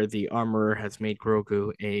where the armorer has made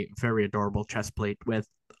Grogu a very adorable chest plate with,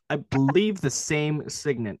 I believe, the same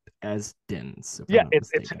signet as Din's, if I'm Yeah, not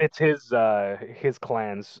it's mistaken. it's his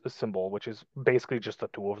clan's symbol, which is basically just the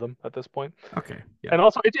two of them at this point. Okay. Yeah. And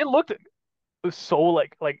also, it looked so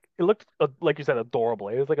like it looked like you said adorable.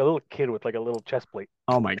 It was like a little kid with like a little chest plate.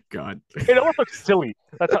 Oh my God. It almost looks silly.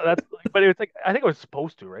 That's like, but it's like I think it was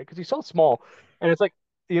supposed to, right? Because he's so small, and it's like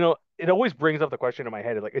it always brings up the question in my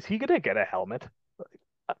head, like, is he gonna get a helmet?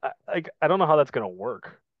 I don't know how that's gonna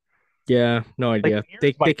work. Yeah. No Like idea. the ears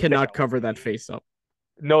They might stick cannot out. cover that face up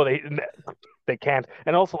No, they can't.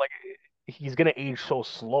 And also like he's gonna age so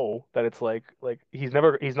slow that it's like he's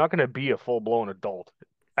not gonna be a full blown adult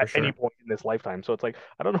for at any sure. point in this lifetime. So it's like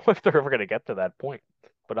I don't know if they're ever gonna get to that point.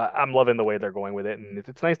 But I'm loving the way they're going with it, and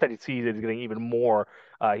it's nice that he sees it. He's getting even more.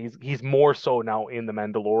 He's more so now in the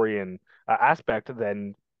Mandalorian aspect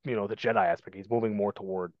than the Jedi aspect. He's moving more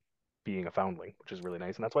toward being a foundling, which is really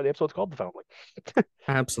nice, and that's why the episode's called the Foundling.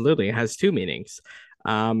 Absolutely. It has two meanings.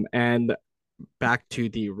 And back to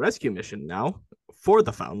the rescue mission now for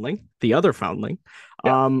the foundling, the other foundling.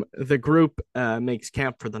 Yeah, The group makes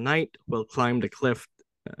camp for the night. Will climb the cliff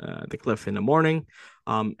in the morning.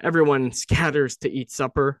 Everyone scatters to eat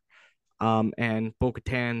supper. And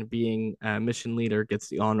Bo-Katan, being a mission leader, gets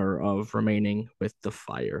the honor of remaining with the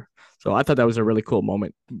fire. So I thought that was a really cool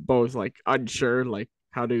moment. Bo's like unsure, like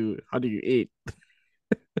how do you eat?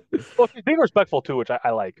 well, she's being respectful too, which I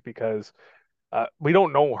like because we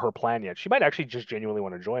don't know her plan yet. She might actually just genuinely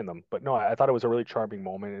want to join them. But no, I thought it was a really charming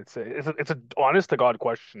moment. It's a honest to God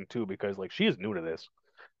question too, because like she is new to this.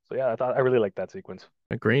 So yeah, I really liked that sequence.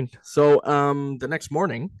 Agreed. So the next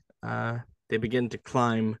morning, they begin to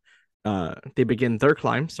climb. They begin their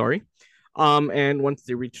climb. Sorry. And once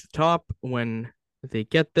they reach the top, when they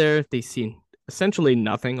get there, they see essentially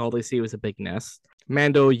nothing. All they see was a big nest.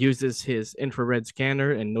 Mando uses his infrared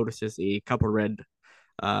scanner and notices a couple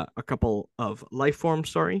of life forms.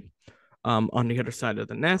 Sorry, on the other side of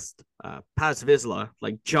the nest. Paz Vizsla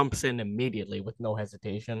like jumps in immediately with no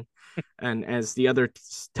hesitation, and as the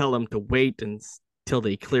others tell him to wait until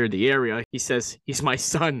they clear the area, he says he's my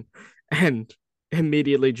son, and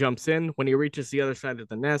immediately jumps in. When he reaches the other side of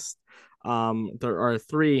the nest, there are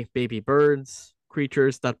three baby birds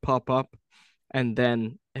creatures that pop up, and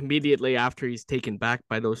then immediately after he's taken back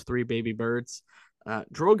by those three baby birds,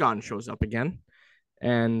 Drogon shows up again,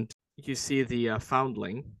 and you see the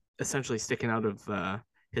foundling essentially sticking out of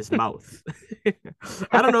his mouth.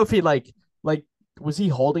 I don't know if he like was he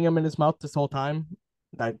holding him in his mouth this whole time?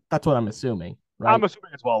 That's what I'm assuming, I'm right?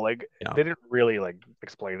 assuming as well. Like Yeah. they didn't really like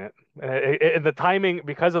explain it. And the timing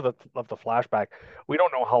because of the flashback, we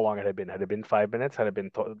don't know how long it had been. Had it been 5 minutes? Had it been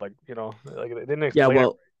like like they didn't Yeah, explain it.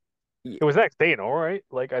 well, It was the next day, no, right?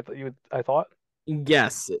 Like I thought.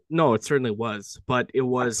 yes. No, it certainly was, but it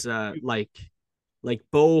was like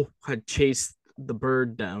Bo had chased the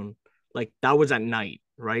bird down, like that was at night,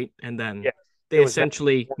 right? And then Yes, they it was that.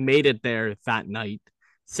 essentially made it there that night,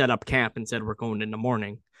 set up camp, and said we're going in the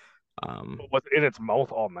morning. Was it in its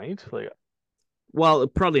mouth all night? Like, Well,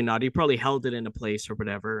 probably not. He probably held it in a place or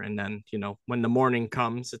whatever, and then when the morning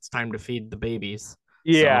comes, it's time to feed the babies.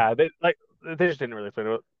 So yeah, they just didn't really explain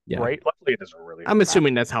it yeah, right. Luckily, it doesn't really I'm matter.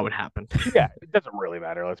 assuming that's how it happened. Yeah, it doesn't really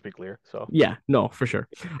matter. Let's be clear. So Yeah, no, for sure.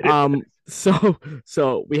 it is what it is.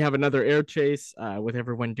 So we have another air chase with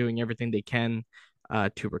everyone doing everything they can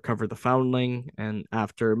to recover the foundling, and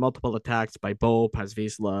after multiple attacks by Bo,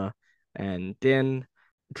 Pazvizla, and Din,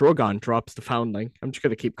 Drogon drops the foundling. I'm just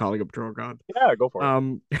gonna keep calling him Drogon. Yeah, go for it.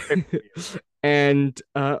 Um, It- and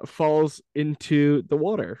falls into the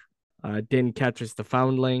water. Din catches the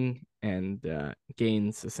foundling and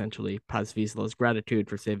gains essentially Pazvizla's gratitude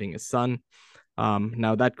for saving his son.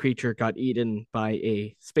 Now that creature got eaten by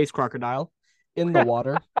a space crocodile in the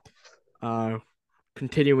water, uh,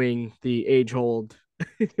 continuing the age-old.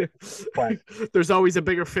 There's always a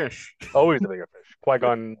bigger fish. Always a bigger fish.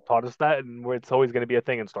 Qui-Gon taught us that, and it's always going to be a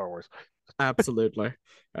thing in Star Wars. Absolutely,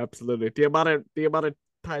 absolutely. The amount of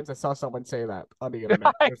times I saw someone say that on the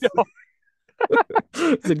internet. I know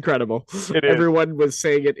It's incredible. it is. Everyone was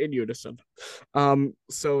saying it in unison.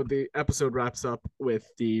 So the episode wraps up with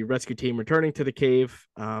the rescue team returning to the cave.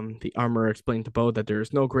 The armorer explained to Bo that there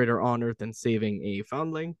is no greater honor than saving a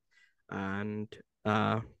foundling, and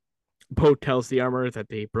Bo tells the armorer that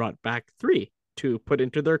they brought back 3 to put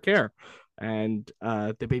into their care. And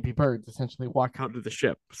the baby birds essentially walk out of the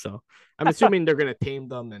ship. So I'm assuming they're gonna tame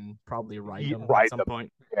them and probably ride them at Right. some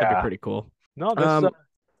point. That'd be Yeah. pretty cool. No,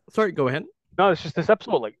 Sorry, go ahead. no, it's just this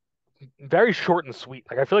episode, like very short and sweet.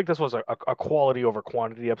 Like I feel like this was a quality over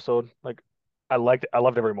quantity episode. Like I loved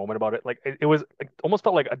every moment about it. Like it was like almost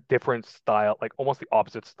felt like a different style, like almost the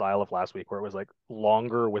opposite style of last week, where it was like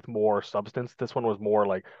longer with more substance. This one was more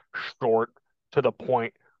like short to the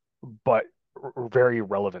point, but very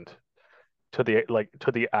relevant to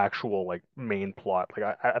the actual like main plot.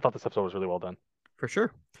 Like I thought this episode was really well done. For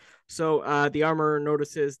sure. So the armor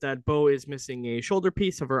notices that Bo is missing a shoulder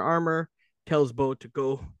piece of her armor, tells Bo to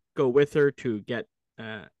go with her to get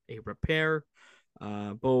a repair.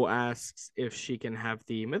 Bo asks if she can have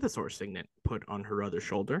the mythosaur signet put on her other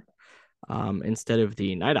shoulder instead of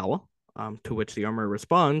the night owl. To which the armor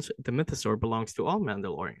responds, "The mythosaur belongs to all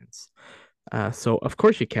Mandalorians." So of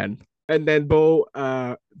course you can. And then Bo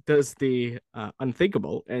does the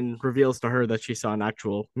unthinkable and reveals to her that she saw an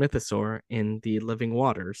actual mythosaur in the living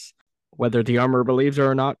waters. Whether the armor believes her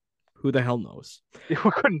or not, who the hell knows? We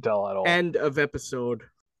couldn't tell at all. End of episode.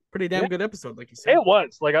 Pretty damn Yeah, good episode, like you said. it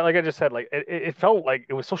was like I just said, like it felt like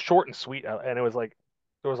it was so short and sweet, and it was like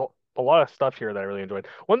there was a lot of stuff here that I really enjoyed.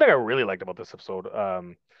 One thing I really liked about this episode,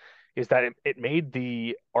 is that it made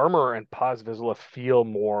the armor and Paz Vizsla feel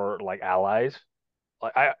more like allies.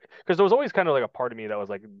 Like because there was always kind of like a part of me that was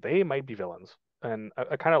like they might be villains, and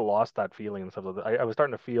I kind of lost that feeling and stuff. I was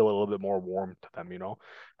starting to feel a little bit more warm to them,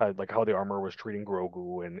 like how the armor was treating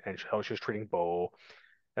Grogu and how she was treating Bo,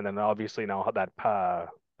 and then obviously now how that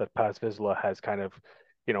Paz Vizsla has kind of,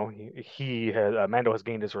 he has Mando has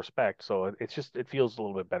gained his respect, so it feels a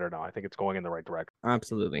little bit better now. I think it's going in the right direction.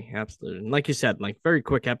 Absolutely, absolutely. And like you said, like very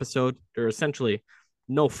quick episode. There are essentially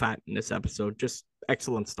no fat in this episode, just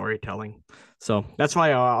excellent storytelling. So that's why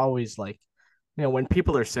I always like, when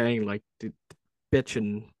people are saying like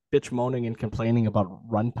bitch moaning and complaining about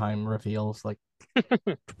runtime reveals, like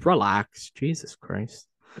relax, Jesus Christ.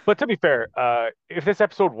 But to be fair, if this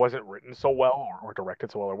episode wasn't written so well or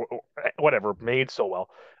directed so well or whatever, made so well,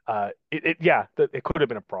 it could have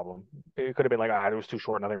been a problem. It could have been like, it was too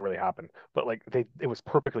short, nothing really happened. But like it was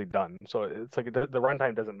perfectly done. So it's like the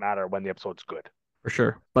runtime doesn't matter when the episode's good. For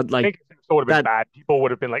sure. But I like think if the episode would have been that bad, people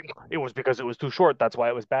would have been like, it was because it was too short. That's why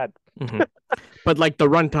it was bad. mhm. But like the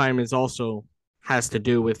runtime is also has to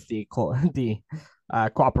do with the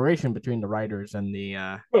cooperation between the writers and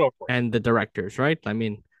Oh, the directors, right? I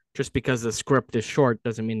mean, just because the script is short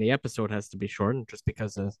doesn't mean the episode has to be short, and just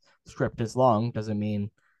because the script is long doesn't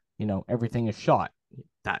mean everything is shot.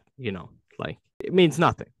 That like it means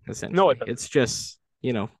nothing essentially. no, it doesn't. It's just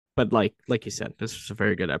but like you said, this was a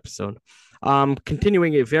very good episode.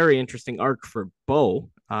 Continuing a very interesting arc for Bo.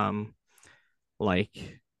 Like,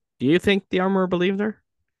 do you think the armorer believed her?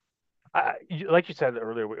 Like you said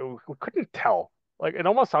earlier, we couldn't tell. Like it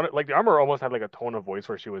almost sounded like the armor almost had like a tone of voice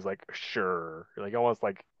where she was like, sure, like almost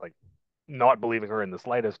like not believing her in the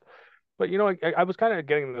slightest. But I was kind of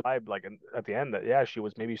getting the vibe like at the end that yeah, she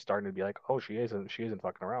was maybe starting to be like, oh, she isn't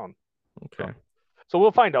fucking around. Okay. So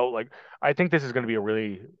we'll find out. Like, I think this is going to be a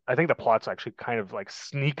really. I think the plot's actually kind of like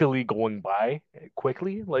sneakily going by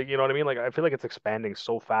quickly. Like, you know what I mean? Like, I feel like it's expanding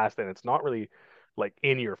so fast, and it's not really like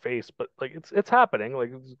in your face, but like it's happening.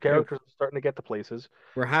 Like, Hey, characters are starting to get to places.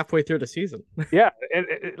 we're halfway through the season. Yeah, and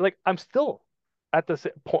like I'm still at the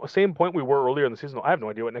same point we were earlier in the season. I have no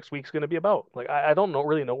idea what next week's going to be about. Like, I don't know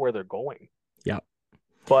really know where they're going. Yeah,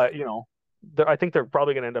 But I think they're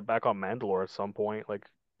probably going to end up back on Mandalore at some point. Like,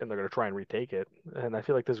 and they're going to try and retake it. And I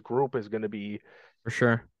feel like this group is going to be for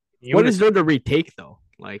sure. What is unit. there to retake though?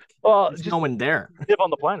 Like, Well, there's no just one there. live on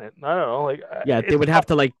the planet. I don't know. Like, Yeah, it's tough.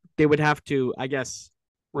 they would have to, I guess,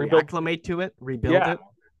 Rebuild. reacclimate to it, rebuild Yeah, it.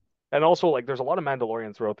 and also like there's a lot of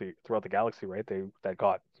Mandalorians throughout the galaxy, right? They that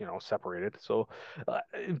got separated. So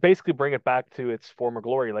basically bring it back to its former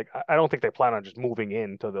glory. Like I don't think they plan on just moving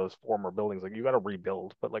into those former buildings. Like you got to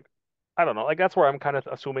rebuild. But like I don't know. Like that's where I'm kind of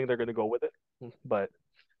assuming they're going to go with it. But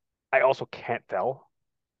I also can't tell.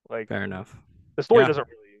 Like Fair enough. the story Yeah. doesn't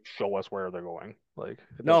really show us where they're going. Like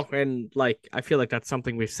it No, doesn't. and like I feel like that's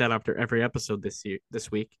something we've said after every episode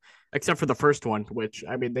this week, except for the first one, which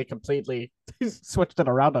I mean they completely switched it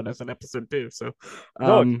around on us in episode 2. So,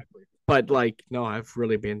 No, um, exactly. but like no, I've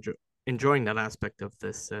really been enjoying that aspect of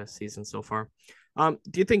this season so far. Do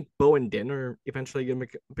you think Bo and Din are eventually gonna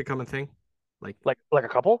become a thing? Like, Like a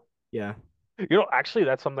couple. yeah, Actually,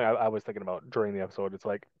 that's something I was thinking about during the episode. It's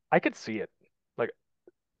like I could see it. Like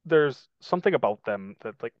there's something about them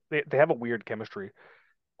that like they have a weird chemistry.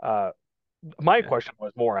 Uh, my yeah. question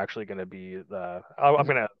was more actually going to be I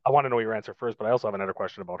want to know your answer first, but I also have another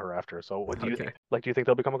question about her after. So what do you Okay. think? Like, do you think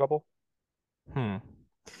they'll become a couple? Hmm.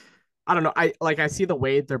 I don't know. I see the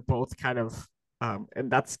way they're both kind of and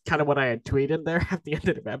that's kind of what I had tweeted there at the end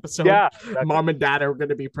of the episode. Yeah, exactly. Mom and dad are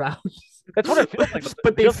gonna be proud. That's what it feels like.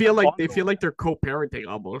 But It feels like a bond they feel going like there. they're co-parenting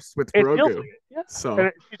almost with It feels Grogu. like it. Yeah, and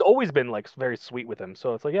So she's always been like very sweet with him.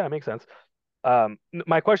 So it's like, yeah, it makes sense.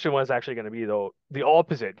 My question was actually going to be though the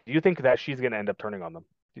opposite. Do you think that she's going to end up turning on them?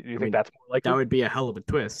 Do you I think mean that's more that likely? would be a hell of a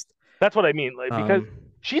twist. That's what I mean. Like because Um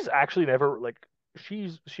she's actually never like she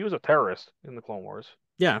was a terrorist in the Clone Wars.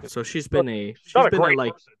 yeah, so She's not a she's been a great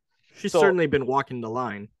like person. she's So certainly been walking the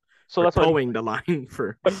line so or that's what I mean. towing the line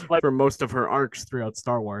But like for most of her arcs throughout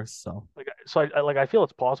Star Wars. So I feel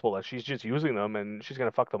it's possible that she's just using them and she's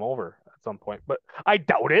gonna fuck them over at some point. But I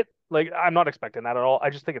doubt it. Like I'm not expecting that at all. I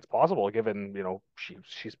just think it's possible given,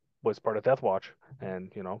 she's was part of Death Watch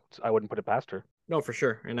and, I wouldn't put it past her. no, for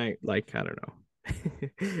sure. And I don't know.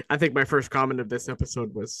 I think my first comment of this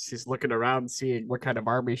episode was she's looking around, seeing what kind of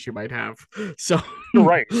army she might have. So, You're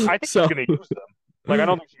right. I think she's so gonna use them. Like I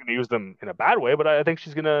don't think she's gonna use them in a bad way, but I think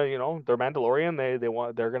she's gonna, they're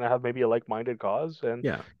Mandalorian. They're gonna have maybe a like-minded cause, and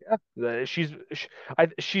yeah, yeah,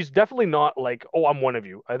 she's definitely not like, oh, I'm one of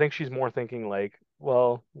you. I think she's more thinking like,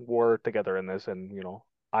 well, we're together in this, and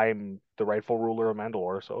I'm the rightful ruler of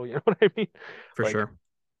Mandalore. So you know what I mean? for Like, sure.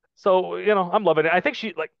 so I'm loving it. I think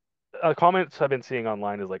she like comments I've been seeing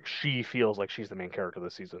online is like she feels like she's the main character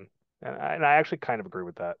this season, and I actually kind of agree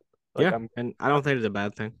with that. Like Yeah, and I don't think it's a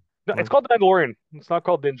bad thing. no, it's No. called the Mandalorian. It's not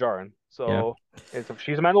called Din Djarin. Yeah. So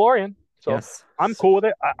she's a Mandalorian. So Yes. I'm cool with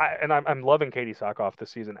it. I'm loving Katie Sackhoff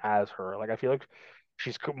this season as her. Like I feel like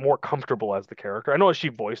she's more comfortable as the character. I know she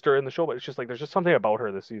voiced her in the show, but it's just like there's just something about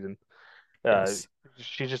her this season. Uh, Yes.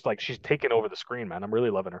 she's just like she's taken over the screen, man. I'm really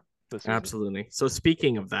loving her this season. Absolutely. So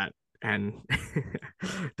speaking of that, and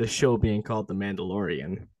the show being called The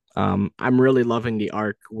Mandalorian, I'm really loving the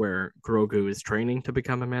arc where Grogu is training to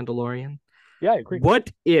become a Mandalorian. Yeah, I agree.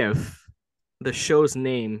 What if the show's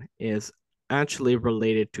name is actually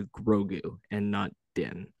related to Grogu and not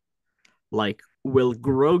Din? Like, will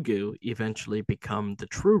Grogu eventually become the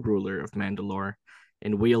true ruler of Mandalore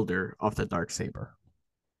and wielder of the dark saber?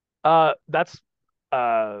 That's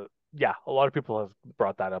yeah, a lot of people have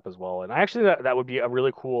brought that up as well, and actually that would be a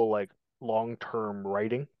really cool like long-term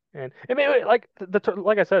writing. And maybe like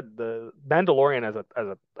like I said, the Mandalorian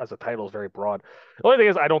as a title is very broad. The only thing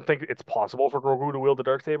is, I don't think it's possible for Grogu to wield the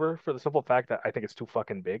dark saber for the simple fact that I think it's too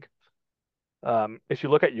fucking big. If you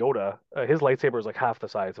look at Yoda, his lightsaber is like half the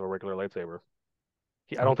size of a regular lightsaber.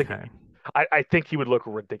 I don't think Okay. I think he would look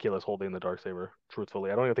ridiculous holding the dark saber.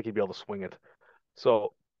 Truthfully, I don't even think he'd be able to swing it.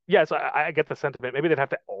 So yes, I get the sentiment. Maybe they'd have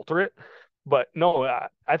to alter it, but no,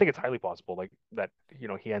 I think it's highly possible, like that.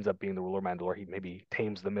 He ends up being the ruler of Mandalore. He maybe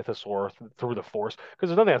tames the Mythosaur through the Force, because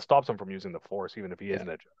there's nothing that stops him from using the Force, even if he Yeah. isn't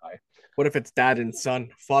a Jedi. What if it's dad and son,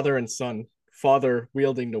 father and son, father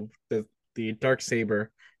wielding the dark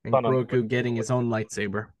saber, and Son on Grogu getting his own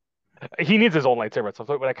lightsaber? He needs his own lightsaber at some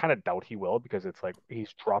point, but I kind of doubt he will because it's like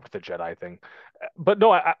he's dropped the Jedi thing. But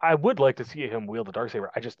no, I would like to see him wield the dark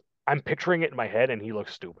saber. I'm picturing it in my head, and he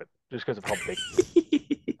looks stupid just because of how big.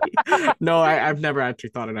 No, I've never actually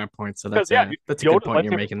thought of that point. So Because yeah, that's a good Yoda's point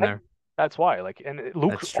you're lightsaber. making there. That's why. Luke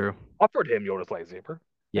That's true. offered him Yoda's lightsaber, and it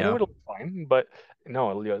Yeah. would look fine. But no,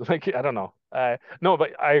 like I don't know. No,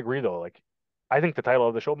 but I agree though. Like, I think the title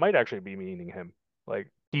of the show might actually be meaning him. Like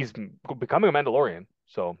he's becoming a Mandalorian.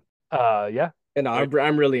 So, yeah. And I mean,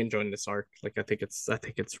 I'm really enjoying this arc. Like I think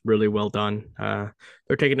it's really well done.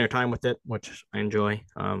 They're taking their time with it, which I enjoy.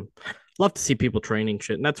 Love to see people training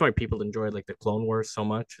shit, and that's why people enjoy like the Clone Wars so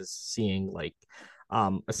much, is seeing like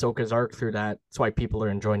Ahsoka's arc through that. That's why people are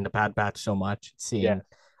enjoying the Bad Batch so much. yeah. Seeing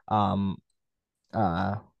um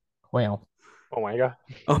uh well Oh my God.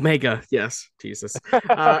 Omega, yes, Jesus.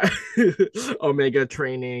 Omega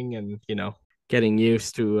training and getting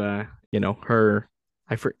used to her.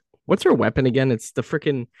 I for what's her weapon again? It's the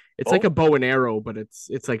freaking it's like Oh a bow and arrow, but it's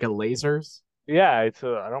like a lasers. yeah. It's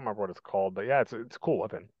I don't remember what it's called, but yeah, it's a cool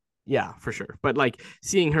weapon. Yeah, for sure. But like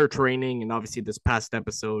seeing her training, and obviously this past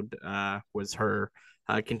episode was her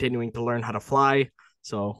continuing to learn how to fly.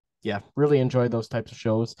 So yeah, really enjoy those types of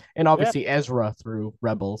shows. And Yeah. obviously Ezra through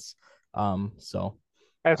Rebels. So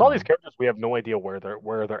And it's all these um characters we have no idea where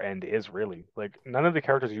their end is really. Like none of the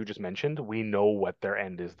characters you just mentioned, we know what their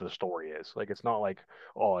end is, the story is. Like it's not like,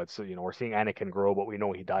 oh, it's we're seeing Anakin grow, but we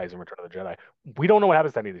know he dies in Return of the Jedi. We don't know what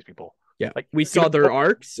happens to any of these people. yeah, Like we even saw their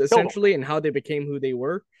arcs kill them. essentially and how they became who they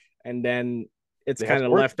were, and then it's They have kind of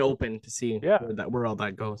stories. left open to see Yeah. where all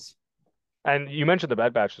that goes. And you mentioned the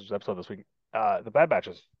Bad Batch episode this week. The Bad Batch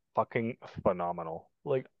is fucking phenomenal.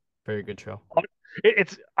 Like Very good show.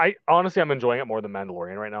 it's I honestly I'm enjoying it more than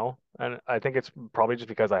Mandalorian right now, and I think it's probably just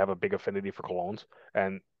because I have a big affinity for clones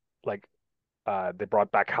and like they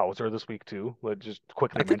brought back Hauser this week too. Let's just I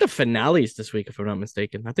quickly think the mention finale is this week, if I'm not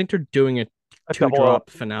mistaken. I think they're doing a a two double. drop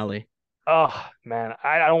finale. Oh man,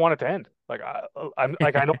 I don't want it to end. I'm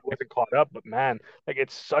like I know it wasn't caught up, but man, like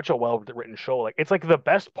it's such a well written show. Like it's like the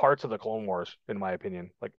best parts of the Clone Wars in my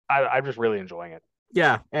opinion. Like I'm just really enjoying it.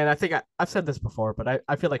 Yeah, and I think I've said this before, but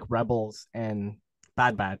I feel like Rebels and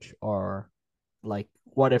Bad Batch are like,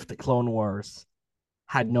 what if the Clone Wars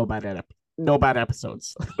had no bad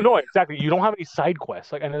episodes? No, exactly. You don't have any side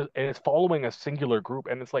quests, like, and it's following a singular group,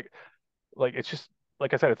 and it's like it's just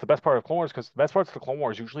like I said, it's the best part of Clone Wars because the best parts of the Clone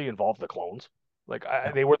Wars usually involve the clones. Like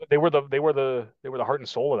Yeah, they were the heart and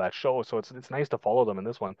soul of that show, so it's nice to follow them in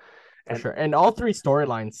this one. for And sure. And all three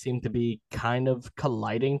storylines seem to be kind of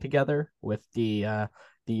colliding together with the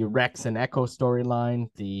Rex and Echo storyline,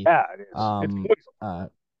 the yeah, it is. It's um going uh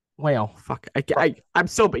well, fuck. so I'm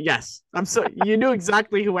so, but yes, I'm so. You knew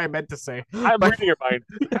exactly who I meant to say, I'm but reading your mind.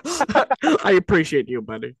 I appreciate you,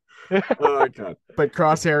 buddy. Oh god. But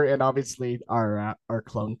Crosshair and obviously our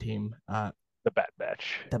clone team, The Bad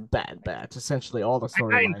Batch. the Bad Batch. Essentially, all the I,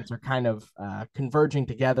 storylines are kind of converging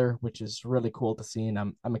together, which is really cool to see, and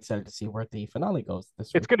I'm excited to see where the finale goes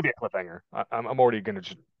this it's week. going to be a cliffhanger. I'm already going to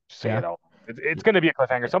just say Yeah, it out. It's going to be a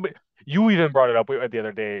cliffhanger. Somebody, you even brought it up the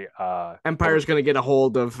other day. Empire's gonna get a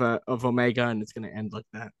hold of Omega, and it's gonna end like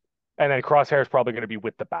that. And then Crosshair is probably going to be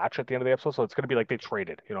with the Batch at the end of the episode, so it's going to be like they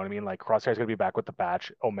traded. You know what I mean? Like Crosshair is going to be back with the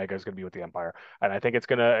Batch, Omega is going to be with the Empire, and I think it's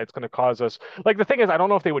gonna cause us. Like the thing is, I don't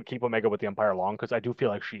know if they would keep Omega with the Empire long because I do feel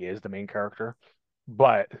like she is the main character,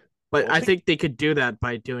 but But we'll I see. think they could do that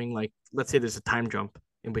by doing, like, let's say there's a time jump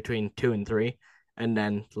in between 2 and 3, and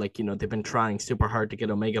then like they've been trying super hard to get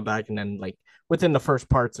Omega back, and then like within the first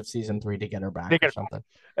parts of season 3 to get her back They or get something.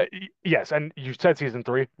 yes, and you said season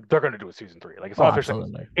three. They're going to do a season three. Like it's Oh, not officially,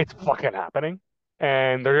 absolutely. it's fucking happening,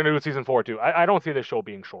 and they're going to do a season four too. I don't see this show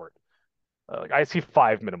being short. Like I see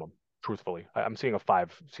five minimum. Truthfully, I'm seeing a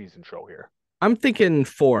 5 season show here. I'm thinking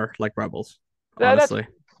 4, like Rebels, That's honestly.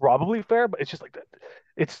 probably fair, but it's just like that.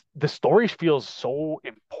 It's the story feels so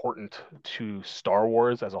important to Star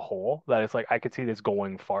Wars as a whole that it's like I could see this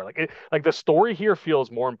going far. Like the story here feels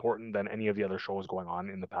more important than any of the other shows going on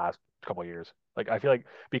in the past couple of years. Like I feel like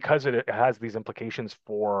because it has these implications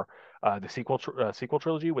for the sequel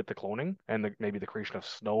trilogy with the cloning and maybe the creation of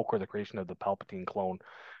Snoke or the creation of the Palpatine clone.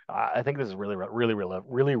 I think this is really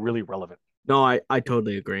relevant. No, I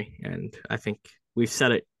totally agree, and I think we've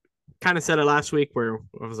said it, kind of said it last week, where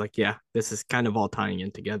I was like, yeah, this is kind of all tying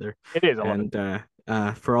in together. It is. I love it.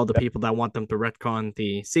 And for all the people that want them to retcon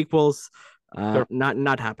the sequels, They're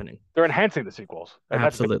not happening. they're enhancing the sequels, and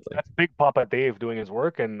Absolutely. that's Big Papa Dave doing his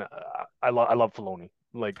work, and I love Filoni.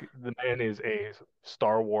 Like the man is a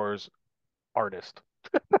Star Wars artist.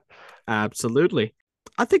 Absolutely.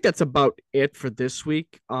 I think that's about it for this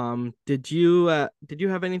week. Did you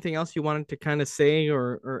have anything else you wanted to kind of say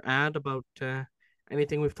or add about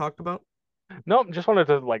anything we've talked about? No, just wanted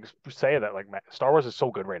to like say that like man, Star Wars is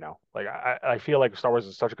so good right now. Like I feel like Star Wars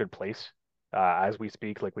is such a good place as we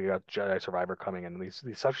speak. Like we got Jedi Survivor coming and these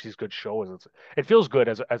good shows. It feels good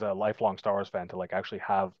as a lifelong Star Wars fan to like actually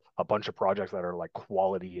have a bunch of projects that are like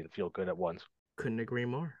quality and feel good at once. Couldn't agree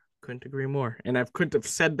more. Couldn't agree more. And I couldn't have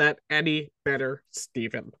said that any better,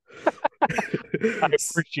 Steven. I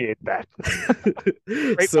appreciate that.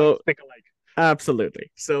 Great minds So think alike.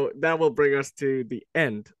 absolutely. So that will bring us to the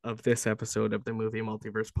end of this episode of the Movie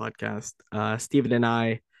Multiverse podcast. Steven and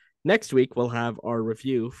I next week will have our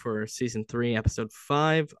review for season 3, episode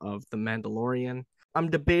 5 of The Mandalorian.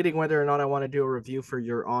 I'm debating whether or not I want to do a review for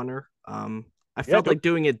Your Honor. I Yeah, felt like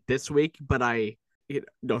doing it this week, but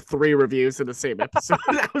three reviews in the same episode.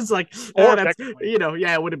 I was like, or that's technically.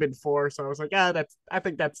 yeah, it would have been four. So I was like, I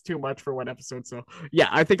think that's too much for one episode. So yeah,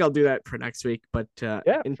 I think I'll do that for next week. But Yeah,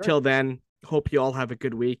 sure. until then, hope you all have a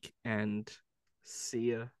good week and see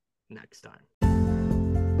you next time.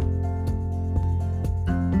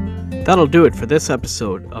 That'll do it for this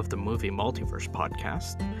episode of the Movie Multiverse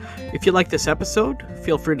podcast. If you like this episode,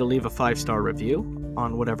 feel free to leave a 5-star review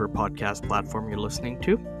on whatever podcast platform you're listening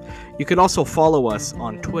to. You can also follow us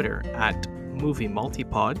on Twitter at Movie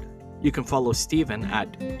Multipod. You can follow Steven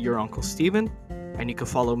at Your Uncle Steven, and you can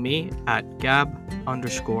follow me at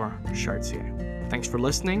Gab_Chartier. Thanks for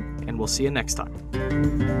listening, and we'll see you next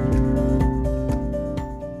time.